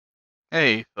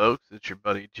Hey folks, it's your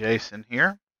buddy Jason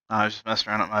here. I was just messing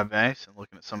around at my base and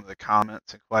looking at some of the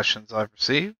comments and questions I've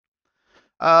received.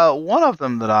 One of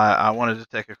them that I wanted to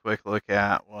take a quick look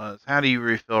at was how do you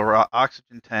refill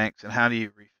oxygen tanks and how do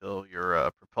you refill your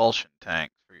propulsion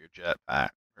tanks for your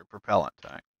jetpack or propellant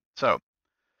tank? So,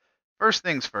 first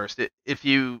things first, if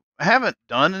you haven't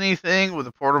done anything with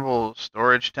a portable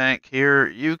storage tank here,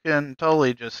 you can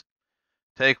totally just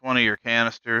take one of your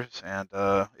canisters, and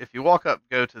if you walk up,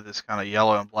 go to this kind of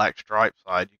yellow and black stripe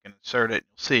side, you can insert it.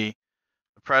 You'll see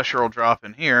the pressure will drop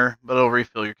in here, but it'll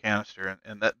refill your canister,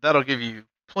 and that'll give you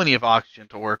plenty of oxygen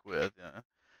to work with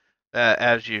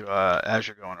as you're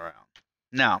going around.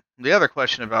 Now, the other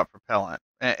question about propellant,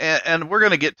 and we're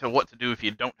going to get to what to do if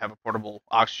you don't have a portable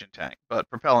oxygen tank, but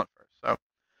propellant first. So,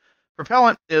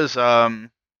 propellant is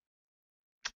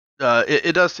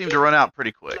it does seem to run out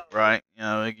pretty quick, right? You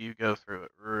know, you go through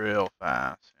it real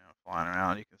fast. You know, flying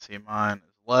around. You can see mine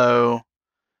is low,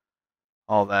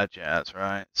 all that jazz,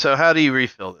 right? So how do you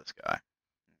refill this guy?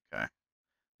 Okay,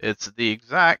 it's the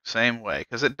exact same way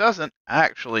because it doesn't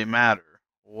actually matter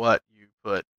what you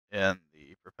put in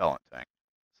the propellant tank.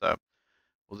 So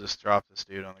we'll just drop this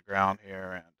dude on the ground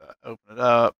here and open it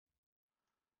up,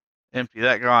 empty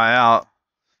that guy out,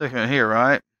 stick him in here,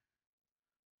 right?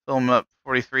 Fill him up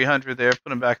 4,300 there,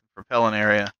 put him back in the propellant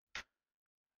area.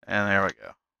 And there we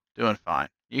go. Doing fine.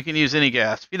 You can use any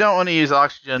gas. If you don't want to use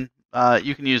oxygen,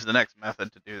 you can use the next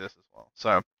method to do this as well.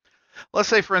 So let's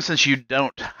say, for instance, you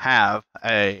don't have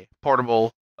a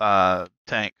portable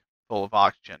tank full of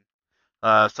oxygen.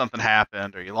 Something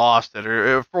happened, or you lost it,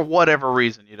 or for whatever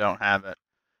reason you don't have it.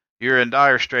 You're in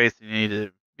dire straits, and you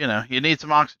need to, you need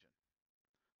some oxygen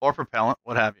or propellant,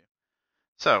 what have you.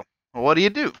 So what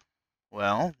do?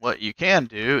 Well, what you can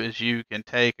do is you can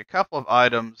take a couple of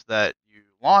items that you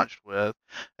launched with,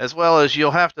 as well as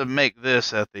you'll have to make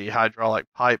this at the hydraulic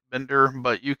pipe bender,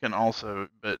 but you can also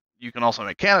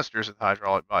make canisters at the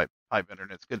hydraulic pipe bender,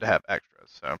 and it's good to have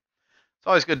extras. So it's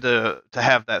always good to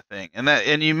have that thing,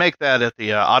 and you make that at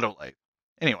the auto lathe.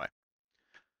 Anyway,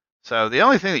 so the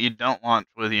only thing that you don't launch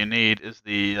with you need is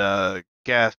the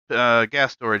gas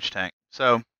storage tank.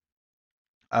 So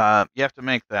you have to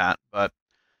make that, but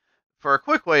for a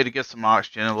quick way to get some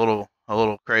oxygen, a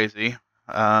little crazy,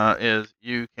 is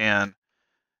you can,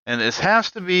 and this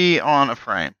has to be on a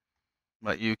frame,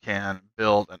 but you can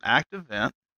build an active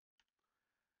vent,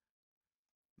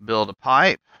 build a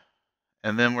pipe,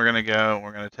 and then we're going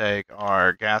to take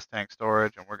our gas tank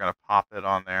storage and we're going to pop it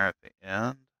on there at the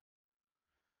end.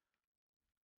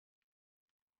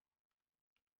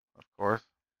 Of course,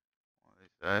 one of these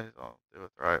days I'll do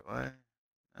it the right way.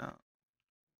 No.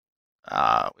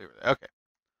 We were there. Okay.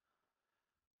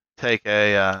 Take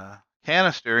a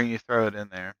canister and you throw it in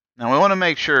there. Now we want to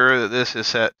make sure that this is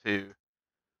set to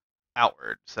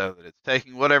outward so that it's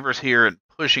taking whatever's here and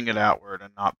pushing it outward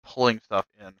and not pulling stuff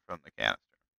in from the canister.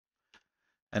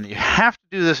 And you have to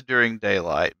do this during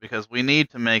daylight because we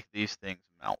need to make these things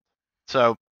melt.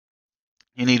 So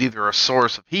you need either a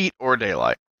source of heat or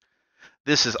daylight.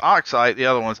 This is oxide, the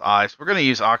other one's ice. We're going to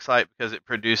use oxide because it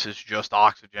produces just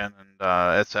oxygen and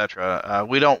etc.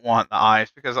 We don't want the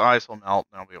ice because the ice will melt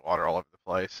and there'll be water all over the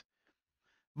place.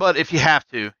 But if you have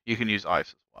to, you can use ice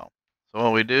as well. So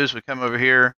what we do is we come over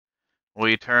here,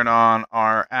 we turn on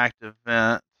our active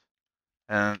vent,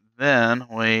 and then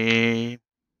we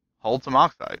hold some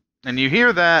oxide. And you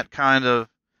hear that kind of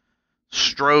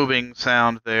strobing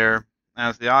sound there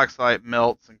as the oxide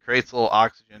melts and creates a little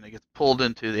oxygen. It gets pulled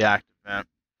into the active vent.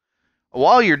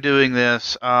 While you're doing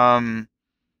this, I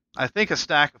think a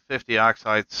stack of 50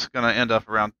 oxide is going to end up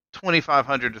around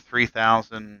 2,500 to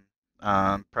 3,000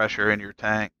 pressure in your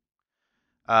tank.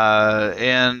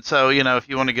 And so, if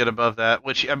you want to get above that,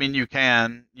 which, I mean, you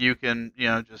can,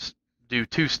 just do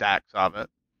 2 stacks of it.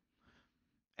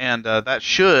 And that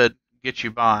should get you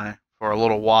by for a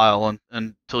little while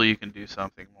until you can do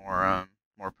something more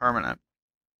permanent.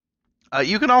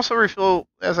 You can also refill,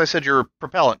 as I said, your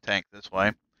propellant tank this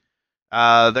way.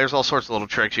 There's all sorts of little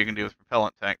tricks you can do with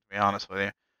propellant tank, to be honest with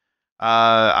you.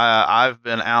 I've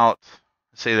been out,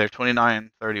 see there,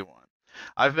 29:31.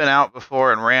 I've been out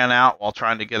before and ran out while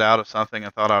trying to get out of something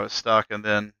and thought I was stuck, and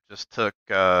then just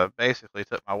basically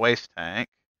took my waste tank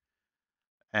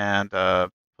and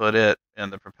put it in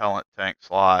the propellant tank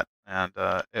slot, and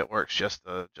it works just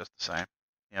the same,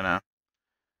 you know.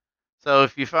 So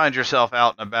if you find yourself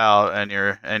out and about and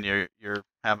you're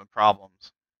having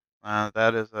problems,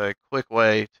 that is a quick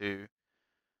way to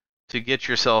get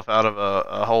yourself out of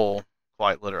a hole,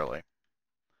 quite literally.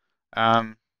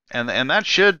 And that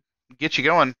should get you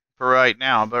going for right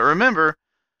now. But remember,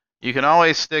 You can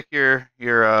always stick your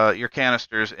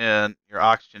canisters in your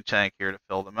oxygen tank here to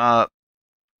fill them up,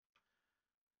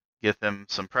 get them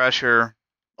some pressure,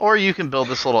 or you can build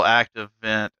this little active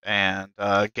vent and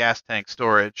gas tank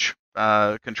storage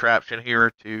contraption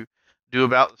here to do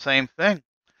about the same thing.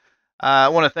 I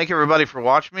want to thank everybody for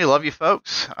watching me. Love you,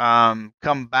 folks.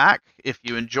 Come back. If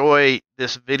you enjoy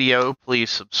this video,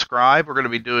 please subscribe. We're going to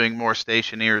be doing more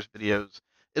Stationeers videos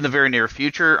in the very near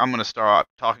future. I'm going to start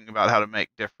talking about how to make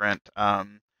different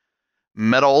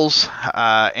metals,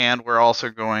 and we're also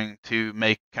going to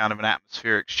make kind of an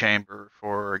atmospheric chamber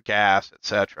for gas,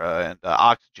 etc., and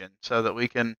oxygen, so that we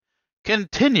can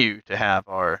continue to have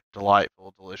our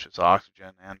delightful, delicious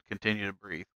oxygen and continue to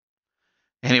breathe.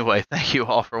 Anyway, thank you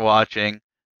all for watching.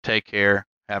 Take care.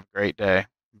 Have a great day.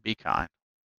 Be kind.